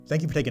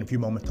Thank you for taking a few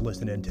moments to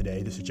listen in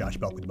today. This is Josh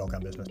Belk with the Belk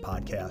on Business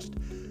podcast.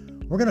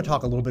 We're going to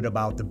talk a little bit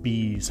about the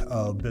B's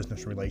of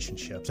business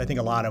relationships. I think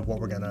a lot of what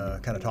we're going to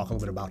kind of talk a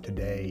little bit about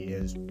today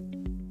is,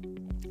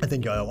 I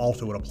think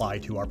also would apply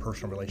to our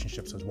personal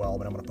relationships as well,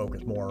 but I'm going to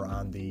focus more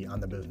on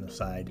the business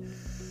side.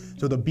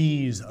 So the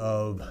B's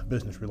of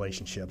business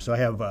relationships. So I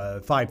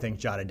have 5 things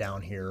jotted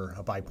down here,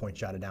 5 points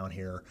jotted down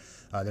here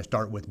that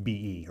start with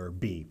BE or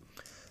B.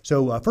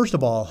 So first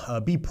of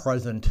all, be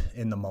present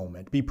in the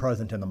moment. Be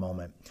present in the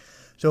moment.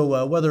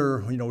 So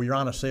whether you're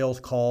on a sales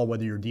call,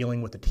 whether you're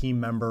dealing with a team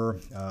member,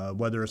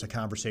 whether it's a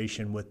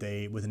conversation with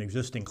an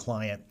existing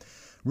client,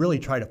 really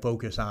try to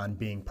focus on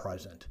being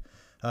present.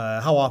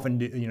 How often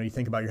do you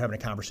think about you're having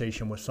a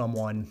conversation with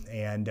someone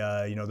and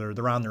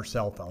they're on their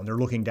cell phone, they're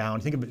looking down.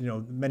 Think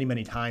of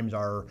many times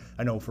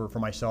I know for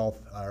myself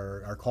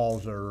our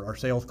calls or our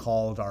sales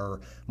calls, our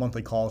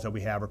monthly calls that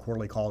we have, or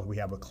quarterly calls we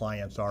have with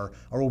clients are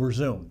over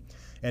Zoom.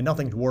 And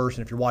nothing's worse,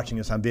 and if you're watching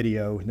this on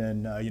video,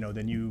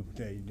 than you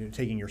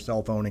taking your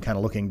cell phone and kind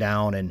of looking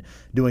down and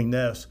doing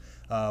this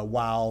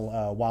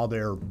while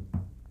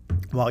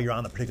you're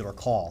on the particular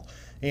call.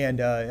 And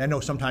I know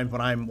sometimes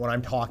when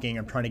I'm talking,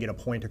 I'm trying to get a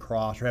point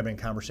across or having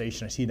a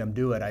conversation, I see them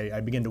do it.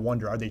 I begin to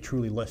wonder: are they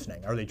truly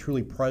listening? Are they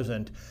truly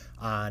present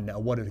on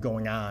what is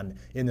going on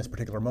in this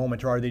particular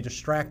moment, or are they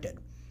distracted?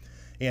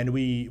 And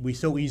we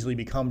so easily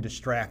become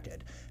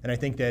distracted. And I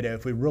think that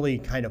if we really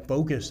kind of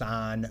focus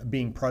on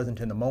being present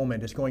in the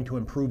moment, it's going to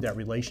improve that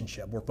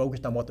relationship. We're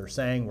focused on what they're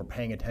saying, we're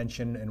paying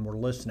attention, and we're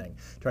listening.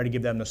 Try to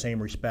give them the same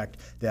respect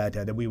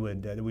that we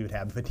would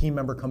have. If a team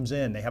member comes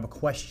in, they have a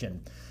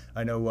question.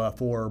 I know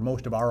for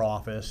most of our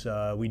office,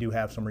 we do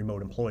have some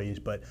remote employees,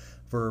 but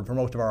for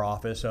most of our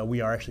office,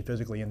 we are actually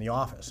physically in the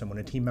office. And when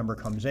a team member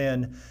comes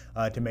in,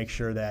 to make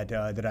sure that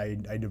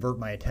I divert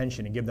my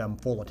attention and give them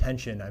full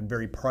attention, I'm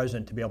very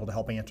present to be able to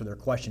help answer their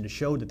question, to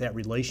show that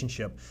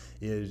relationship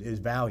is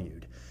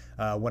valued.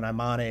 When I'm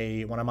on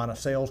a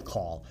sales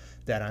call,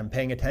 that I'm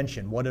paying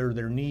attention. What are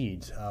their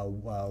needs?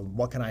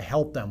 What can I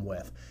help them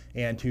with?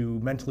 And to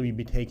mentally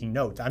be taking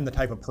notes. I'm the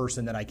type of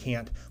person that I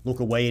can't look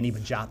away and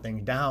even jot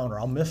things down, or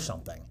I'll miss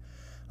something.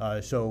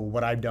 So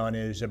what I've done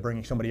is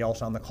bringing somebody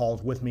else on the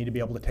calls with me to be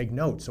able to take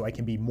notes, so I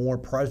can be more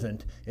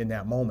present in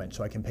that moment,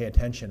 so I can pay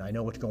attention. I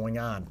know what's going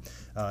on,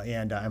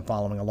 and I'm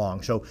following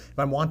along. So if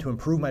I want to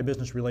improve my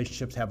business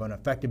relationships, have an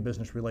effective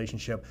business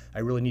relationship, I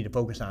really need to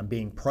focus on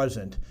being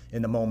present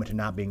in the moment and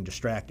not being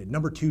distracted.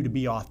 Number 2, to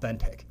be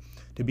authentic.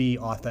 To be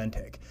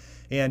authentic.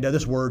 And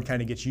this word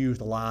kind of gets used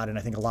a lot, and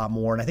I think a lot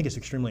more, and I think it's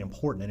extremely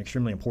important, an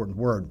extremely important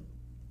word.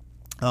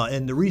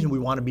 And the reason we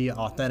want to be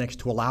authentic is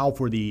to allow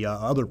for the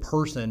other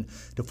person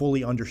to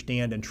fully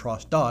understand and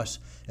trust us,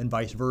 and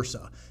vice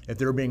versa. If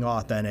they're being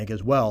authentic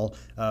as well,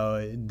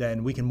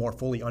 then we can more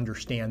fully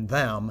understand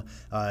them.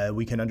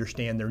 We can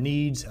understand their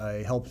needs.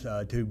 It helps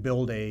to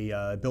build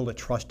a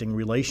trusting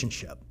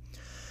relationship.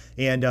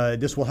 And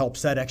this will help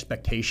set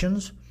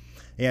expectations.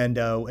 And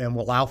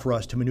will allow for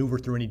us to maneuver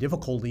through any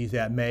difficulties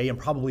that may and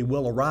probably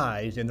will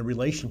arise in the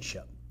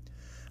relationship.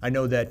 I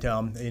know that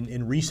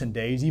in recent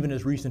days, even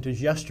as recent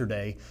as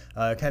yesterday,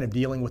 kind of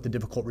dealing with a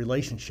difficult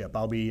relationship.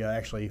 I'll be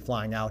actually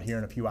flying out here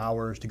in a few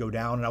hours to go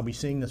down, and I'll be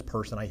seeing this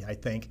person, I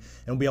think,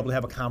 and we'll be able to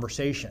have a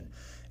conversation.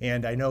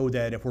 And I know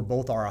that if we're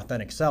both our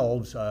authentic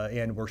selves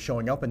and we're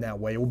showing up in that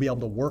way, we'll be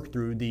able to work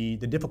through the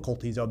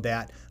difficulties of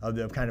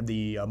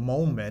the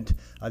moment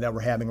that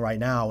we're having right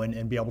now,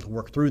 and be able to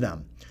work through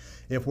them.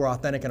 If we're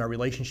authentic in our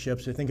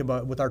relationships, think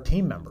about with our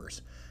team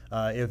members.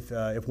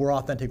 If we're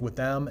authentic with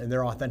them and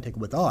they're authentic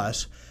with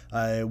us,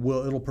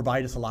 it'll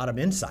provide us a lot of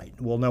insight.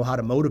 We'll know how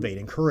to motivate,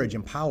 encourage,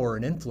 empower,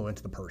 and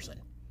influence the person.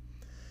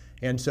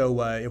 And so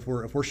if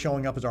we're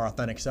showing up as our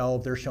authentic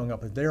selves, they're showing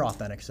up as their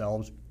authentic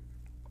selves,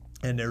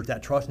 and there's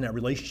that trust in that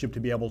relationship to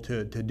be able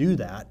to do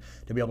that,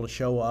 to be able to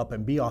show up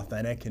and be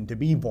authentic and to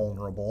be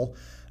vulnerable.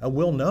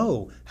 We'll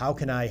know, how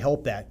can I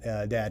help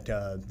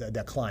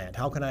that client?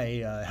 How can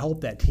I help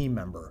that team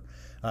member?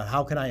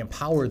 How can I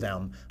empower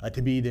them to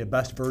be the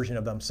best version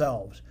of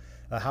themselves?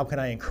 How can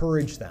I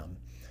encourage them?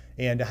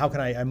 And how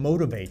can I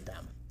motivate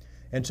them?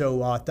 And so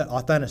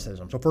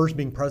authenticism. So first,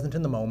 being present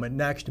in the moment.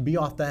 Next, be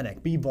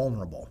authentic, be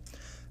vulnerable.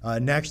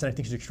 Next, and I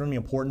think is extremely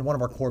important, one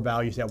of our core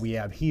values that we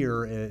have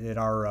here at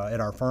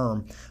our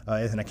firm,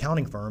 as an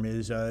accounting firm,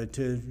 is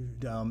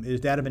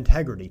that of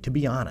integrity, to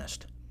be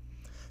honest.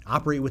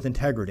 Operate with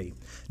integrity.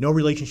 No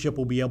relationship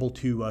will be able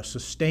to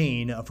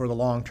sustain for the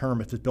long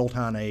term if it's built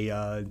on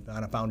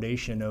a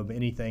foundation of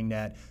anything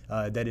that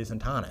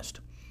isn't honest.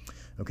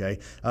 Okay,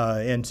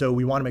 and so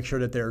we want to make sure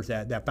that there's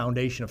that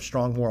foundation of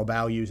strong moral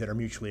values that are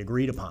mutually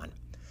agreed upon.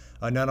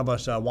 None of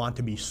us want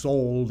to be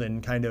sold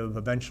and kind of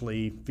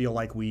eventually feel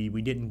like we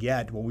didn't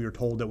get what we were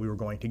told that we were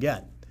going to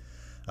get.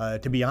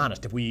 To be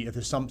honest, if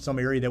there's some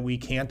area that we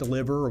can't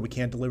deliver, or we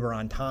can't deliver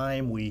on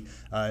time,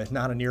 it's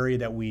not an area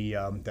that we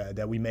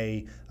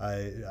may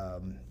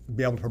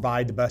be able to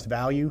provide the best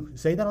value,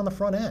 say that on the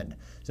front end.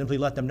 Simply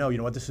let them know, you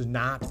know what, this is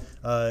not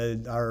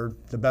the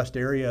best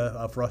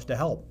area for us to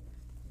help.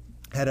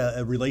 Had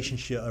a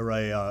relationship or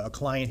a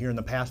client here in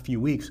the past few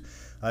weeks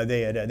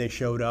They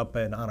showed up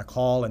on a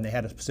call and they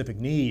had a specific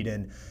need,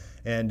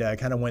 and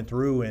kind of went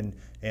through and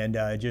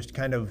just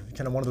kind of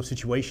one of those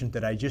situations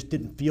that I just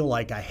didn't feel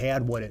like I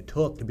had what it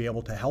took to be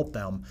able to help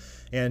them.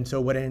 And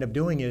so what I ended up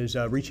doing is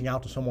reaching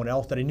out to someone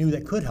else that I knew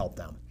that could help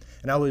them.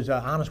 And I was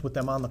honest with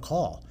them on the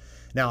call.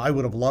 Now, I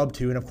would have loved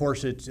to, and of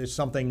course it's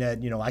something that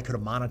I could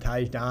have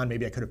monetized on,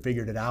 maybe I could have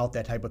figured it out,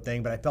 that type of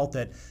thing, but I felt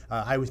that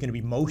I was going to be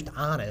most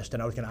honest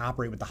and I was going to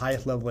operate with the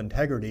highest level of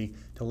integrity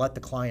to let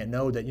the client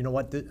know that,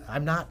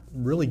 I'm not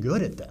really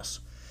good at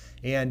this.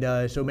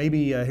 And so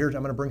maybe I'm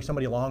going to bring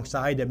somebody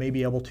alongside that may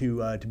be able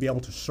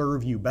to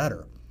serve you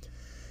better.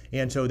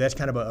 And so that's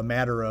kind of a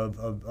matter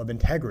of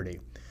integrity.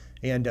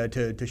 And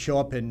to show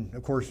up and,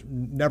 of course,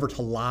 never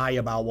to lie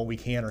about what we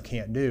can or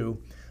can't do,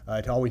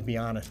 to always be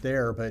honest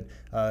there, but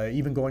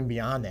even going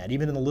beyond that,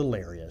 even in the little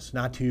areas,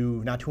 not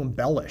to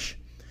embellish.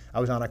 I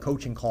was on a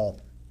coaching call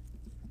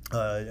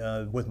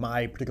with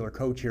my particular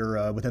coach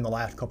here within the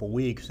last couple of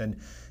weeks, and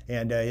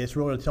it's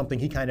really something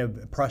he kind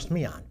of pressed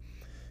me on.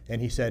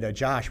 And he said,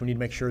 Josh, we need to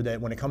make sure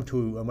that when it comes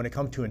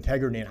to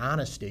integrity and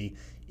honesty,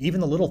 even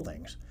the little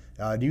things,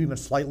 do you even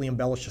slightly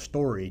embellish a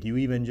story? Do you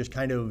even just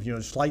kind of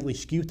slightly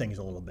skew things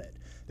a little bit?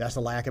 That's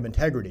a lack of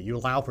integrity. You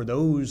allow for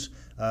those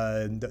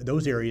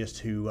areas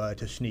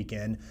to sneak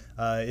in.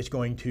 It's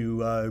going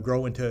to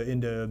grow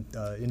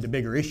into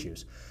bigger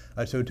issues.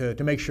 So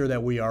to make sure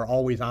that we are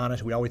always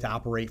honest, we always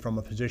operate from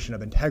a position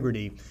of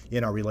integrity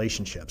in our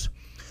relationships.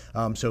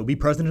 So be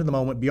present in the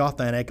moment, be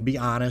authentic, be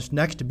honest.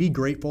 Next, be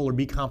grateful or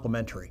be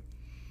complimentary.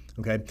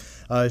 Okay,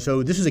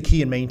 so this is a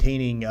key in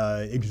maintaining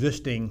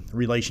existing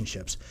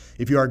relationships.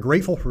 If you are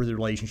grateful for the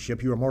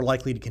relationship, you are more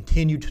likely to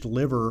continue to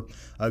deliver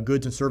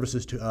goods and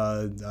services to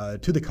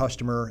the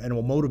customer, and it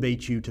will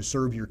motivate you to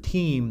serve your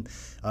team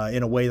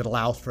in a way that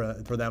allows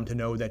for them to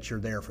know that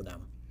you're there for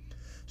them.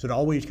 So to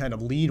always kind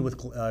of lead with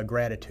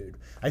gratitude.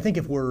 I think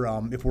if we're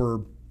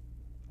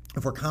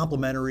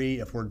complimentary,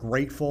 if we're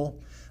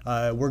grateful,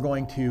 we're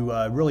going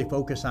to really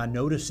focus on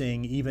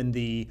noticing even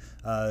the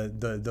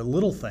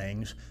little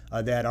things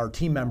that our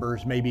team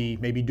members may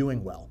be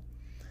doing well.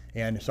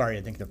 And sorry,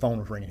 I think the phone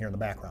was ringing here in the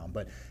background.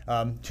 But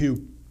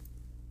to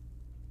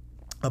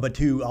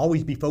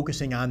always be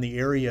focusing on the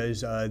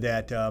areas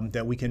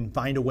that we can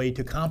find a way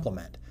to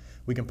compliment.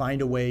 We can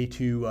find a way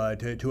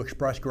to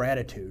express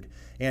gratitude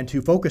and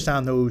to focus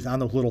on those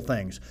little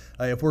things.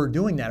 If we're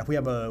doing that,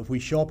 if we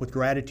show up with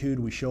gratitude,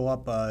 we show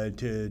up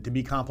to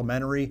be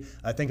complimentary.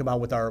 Think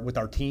about with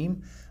our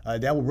team.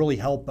 That will really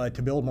help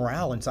to build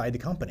morale inside the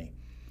company.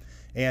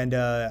 And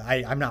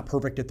I'm not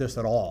perfect at this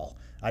at all.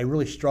 I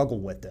really struggle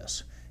with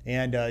this.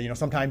 And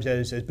sometimes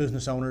as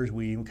business owners,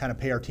 we kind of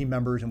pay our team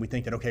members and we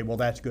think that, okay, well,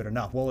 that's good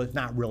enough. Well, it's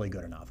not really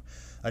good enough.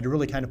 To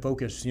really kind of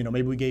focus,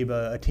 maybe we gave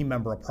a team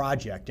member a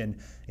project and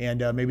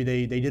maybe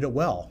they did it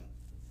well.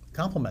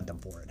 Compliment them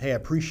for it. Hey, I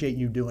appreciate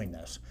you doing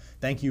this.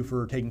 Thank you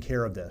for taking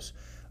care of this.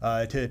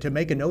 To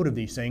make a note of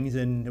these things,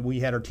 and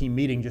we had our team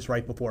meeting just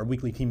right before, our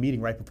weekly team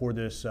meeting right before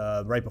this,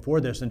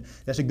 and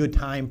that's a good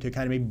time to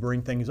kind of maybe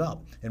bring things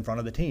up in front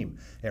of the team.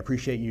 I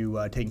appreciate you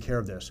taking care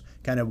of this.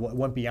 Kind of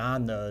went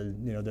beyond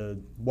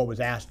what was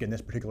asked in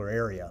this particular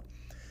area.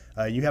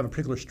 You have a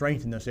particular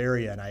strength in this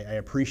area, and I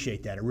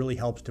appreciate that. It really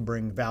helps to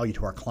bring value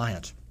to our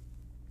clients.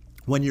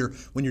 When you're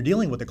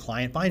dealing with a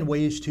client, find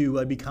ways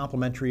to be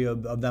complimentary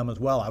of them as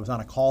well. I was on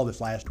a call this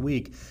last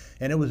week,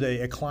 and it was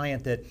a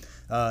client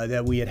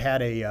that we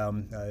had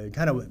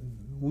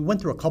we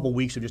went through a couple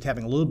weeks of just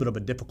having a little bit of a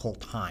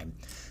difficult time,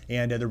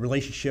 and the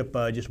relationship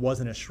just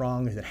wasn't as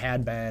strong as it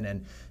had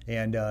been,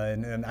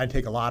 and I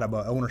take a lot of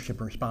ownership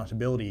and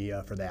responsibility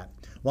for that.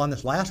 Well, on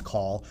this last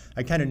call,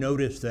 I kind of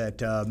noticed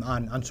that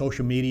on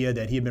social media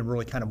that he had been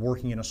really kind of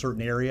working in a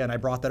certain area, and I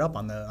brought that up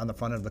on the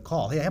front of the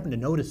call. Hey, I happened to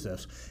notice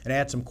this, and I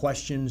had some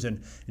questions,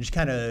 and just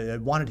kind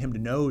of wanted him to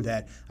know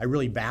that I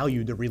really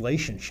valued the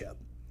relationship.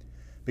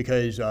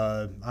 Because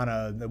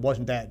it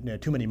wasn't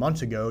that too many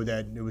months ago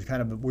that it was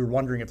kind of, we were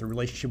wondering if the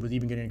relationship was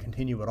even going to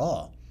continue at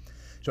all.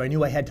 So I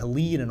knew I had to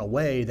lead in a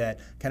way that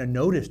kind of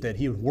noticed that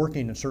he was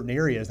working in certain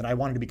areas, and I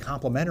wanted to be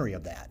complimentary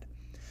of that,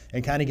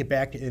 and kind of get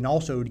back to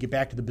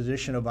the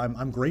position of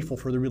I'm grateful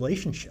for the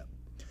relationship.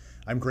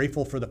 I'm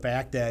grateful for the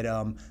fact that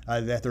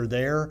that they're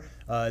there,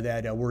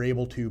 that we're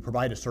able to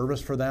provide a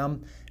service for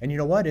them, and you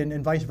know what,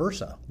 and vice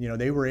versa.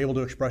 They were able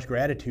to express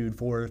gratitude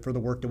for the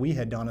work that we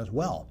had done as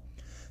well.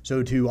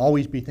 So to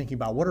always be thinking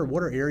about what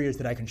are areas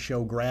that I can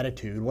show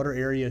gratitude, what are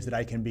areas that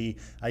I can be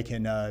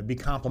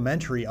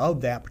complimentary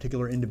of that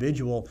particular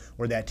individual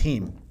or that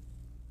team.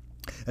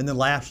 And then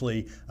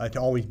lastly, to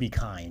always be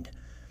kind.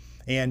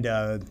 And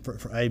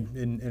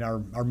in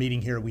our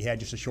meeting here we had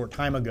just a short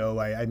time ago,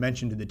 I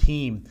mentioned to the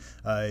team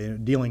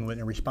dealing with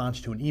in response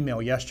to an email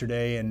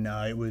yesterday, and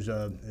it was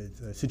a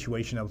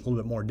situation that was a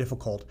little bit more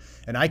difficult.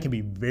 And I can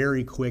be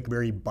very quick,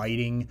 very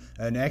biting,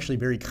 and actually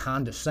very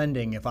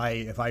condescending if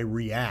I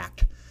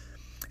react.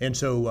 And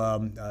so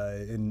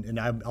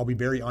I'll be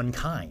very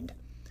unkind.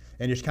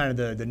 And just kind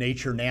of the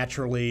nature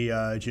naturally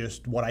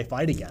just what I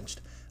fight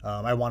against.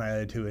 I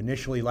want to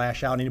initially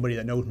lash out. Anybody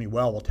that knows me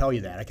well will tell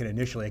you that. I can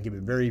be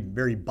very,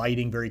 very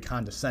biting, very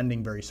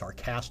condescending, very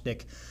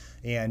sarcastic,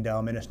 and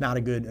it's not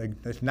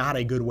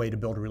a good way to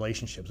build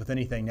relationships. If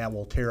anything, that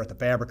will tear at the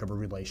fabric of a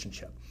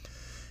relationship.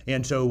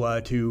 And so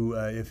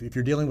if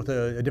you're dealing with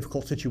a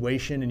difficult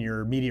situation and your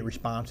immediate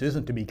response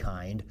isn't to be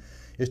kind,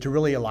 is to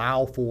really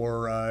allow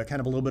for kind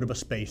of a little bit of a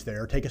space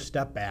there, take a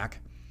step back,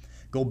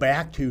 go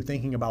back to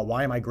thinking about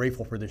why am I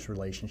grateful for this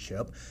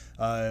relationship,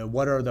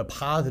 what are the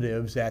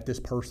positives that this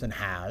person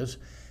has,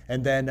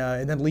 and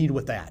then lead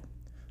with that.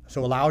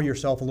 So allow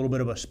yourself a little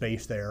bit of a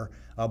space there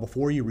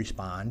before you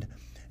respond,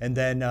 and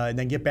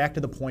then get back to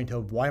the point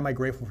of why am I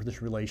grateful for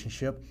this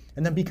relationship,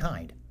 and then be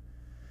kind.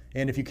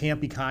 And if you can't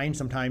be kind,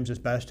 sometimes it's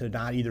best to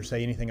not either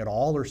say anything at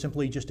all or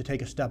simply just to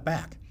take a step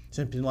back.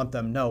 Simply let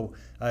them know,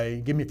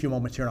 give me a few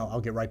moments here and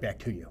I'll get right back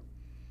to you.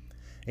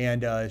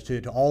 And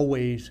to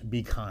always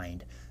be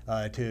kind,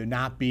 to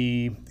not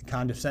be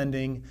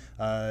condescending.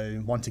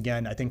 Once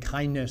again, I think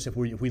kindness, if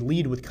we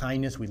lead with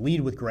kindness, we lead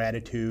with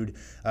gratitude,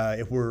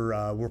 if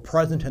we're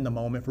present in the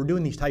moment, if we're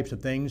doing these types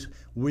of things,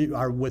 we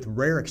are, with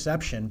rare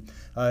exception,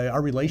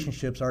 our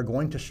relationships are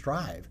going to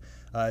strive.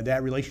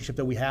 That relationship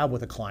that we have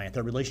with a client,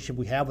 that relationship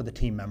we have with a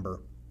team member,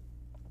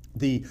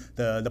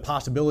 the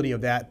possibility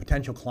of that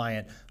potential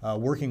client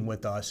working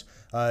with us,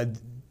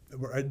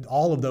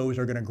 all of those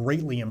are going to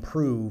greatly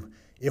improve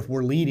if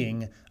we're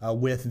leading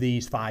with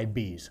these 5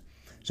 Bs.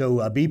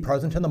 So be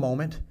present in the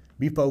moment,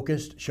 be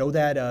focused, show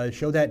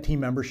that team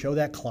member, show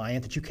that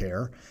client that you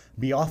care,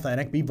 be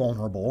authentic, be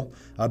vulnerable,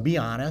 be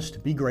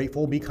honest, be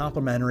grateful, be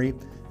complimentary,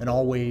 and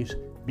always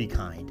be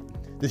kind.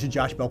 This is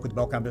Josh Belk with the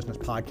Belk on Business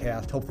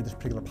Podcast. Hopefully this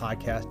particular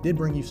podcast did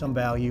bring you some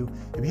value.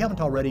 If you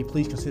haven't already,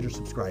 please consider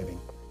subscribing.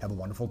 Have a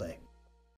wonderful day.